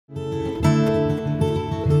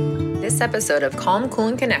This episode of Calm, Cool,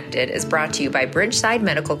 and Connected is brought to you by Bridgeside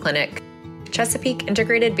Medical Clinic, Chesapeake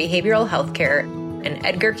Integrated Behavioral Healthcare, and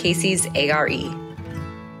Edgar Cayce's ARE.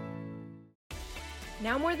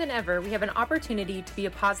 Now more than ever, we have an opportunity to be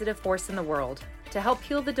a positive force in the world, to help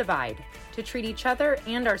heal the divide, to treat each other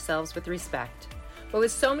and ourselves with respect. But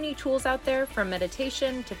with so many tools out there, from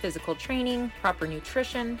meditation to physical training, proper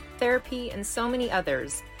nutrition, therapy, and so many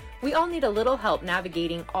others, we all need a little help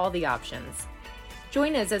navigating all the options.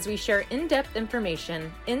 Join us as we share in-depth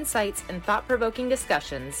information, insights, and thought-provoking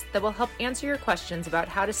discussions that will help answer your questions about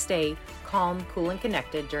how to stay calm, cool, and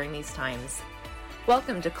connected during these times.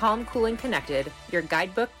 Welcome to Calm, Cool, and Connected, your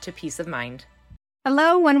guidebook to peace of mind.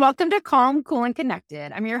 Hello, and welcome to Calm, Cool, and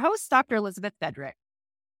Connected. I'm your host, Dr. Elizabeth Fedrick.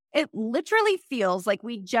 It literally feels like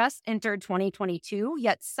we just entered 2022,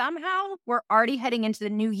 yet somehow we're already heading into the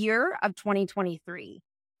new year of 2023.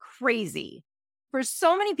 Crazy. For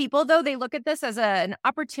so many people, though, they look at this as an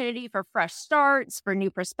opportunity for fresh starts, for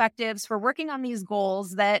new perspectives, for working on these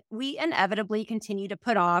goals that we inevitably continue to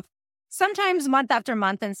put off, sometimes month after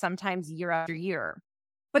month and sometimes year after year.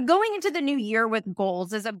 But going into the new year with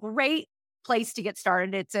goals is a great place to get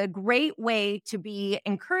started. It's a great way to be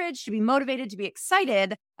encouraged, to be motivated, to be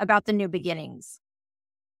excited about the new beginnings.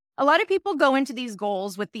 A lot of people go into these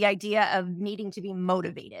goals with the idea of needing to be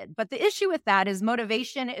motivated. But the issue with that is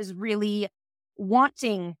motivation is really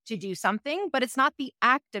wanting to do something, but it's not the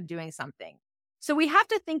act of doing something. So we have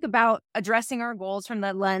to think about addressing our goals from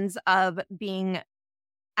the lens of being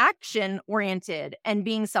action-oriented and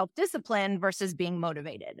being self-disciplined versus being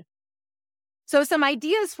motivated. So some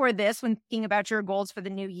ideas for this when thinking about your goals for the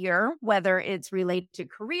new year, whether it's related to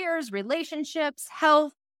careers, relationships,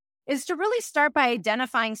 health, is to really start by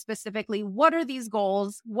identifying specifically what are these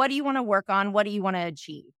goals, what do you want to work on, what do you want to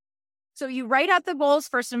achieve. So you write out the goals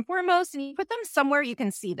first and foremost, and you put them somewhere you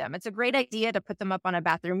can see them. It's a great idea to put them up on a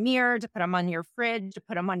bathroom mirror, to put them on your fridge, to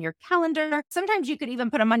put them on your calendar. Sometimes you could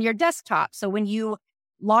even put them on your desktop. So when you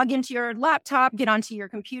log into your laptop, get onto your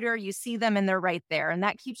computer, you see them and they're right there. And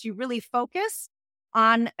that keeps you really focused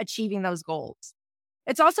on achieving those goals.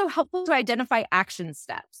 It's also helpful to identify action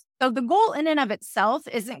steps. So the goal in and of itself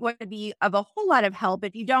isn't going to be of a whole lot of help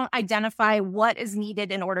if you don't identify what is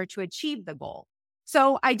needed in order to achieve the goal.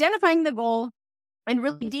 So identifying the goal and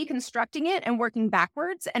really deconstructing it and working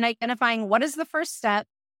backwards and identifying what is the first step,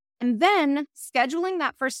 and then scheduling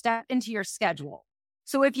that first step into your schedule.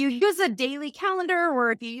 So if you use a daily calendar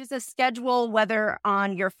or if you use a schedule, whether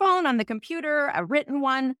on your phone, on the computer, a written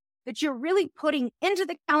one, that you're really putting into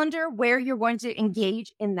the calendar where you're going to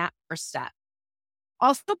engage in that first step.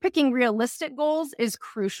 Also, picking realistic goals is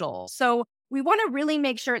crucial. So we want to really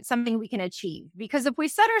make sure it's something we can achieve, because if we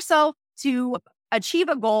set ourselves to achieve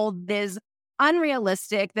a goal that is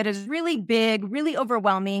unrealistic, that is really big, really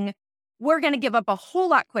overwhelming, we're going to give up a whole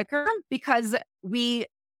lot quicker because we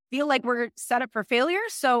feel like we're set up for failure.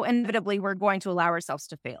 So inevitably, we're going to allow ourselves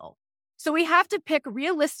to fail. So we have to pick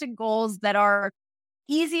realistic goals that are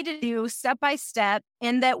easy to do step by step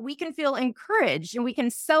and that we can feel encouraged and we can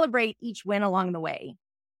celebrate each win along the way.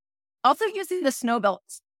 Also using the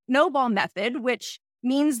snowball method, which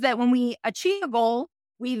means that when we achieve a goal,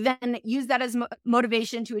 we then use that as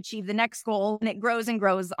motivation to achieve the next goal, and it grows and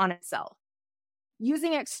grows on itself.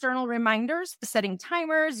 Using external reminders, setting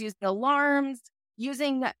timers, using alarms,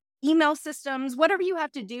 using email systems, whatever you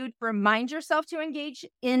have to do to remind yourself to engage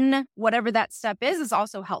in whatever that step is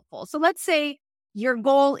also helpful. So let's say your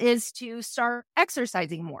goal is to start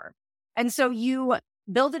exercising more. And so you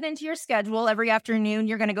build it into your schedule. Every afternoon,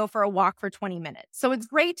 you're going to go for a walk for 20 minutes. So it's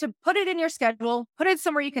great to put it in your schedule, put it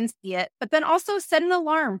somewhere you can see it, but then also set an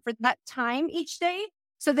alarm for that time each day.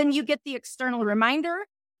 So then you get the external reminder,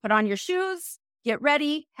 put on your shoes, get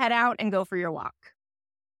ready, head out and go for your walk.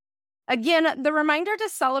 Again, the reminder to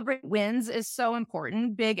celebrate wins is so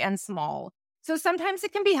important, big and small. So sometimes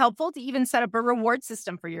it can be helpful to even set up a reward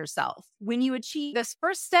system for yourself. When you achieve this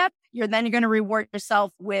first step, you're going to reward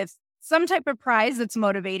yourself with some type of prize that's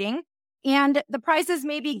motivating. And the prizes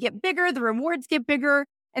maybe get bigger, the rewards get bigger.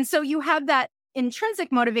 And so you have that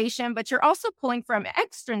intrinsic motivation, but you're also pulling from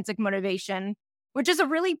extrinsic motivation, which is a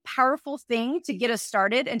really powerful thing to get us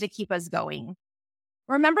started and to keep us going.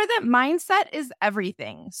 Remember that mindset is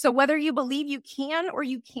everything. So whether you believe you can or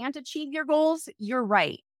you can't achieve your goals, you're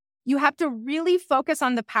right. You have to really focus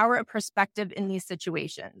on the power of perspective in these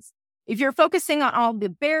situations. If you're focusing on all the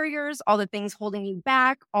barriers, all the things holding you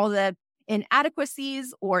back, all the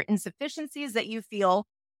inadequacies or insufficiencies that you feel,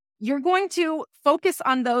 you're going to focus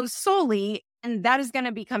on those solely, and that is going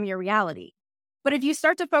to become your reality. But if you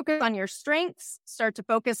start to focus on your strengths, start to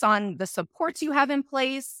focus on the supports you have in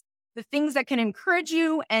place, the things that can encourage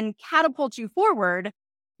you and catapult you forward,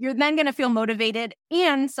 You're then going to feel motivated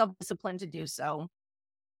and self-disciplined to do so.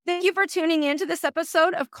 Thank you for tuning in to this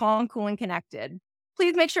episode of Calm, Cool, and Connected.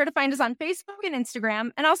 Please make sure to find us on Facebook and Instagram,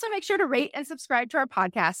 and also make sure to rate and subscribe to our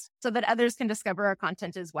podcast so that others can discover our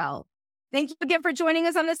content as well. Thank you again for joining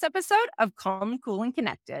us on this episode of Calm, Cool, and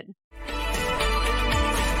Connected.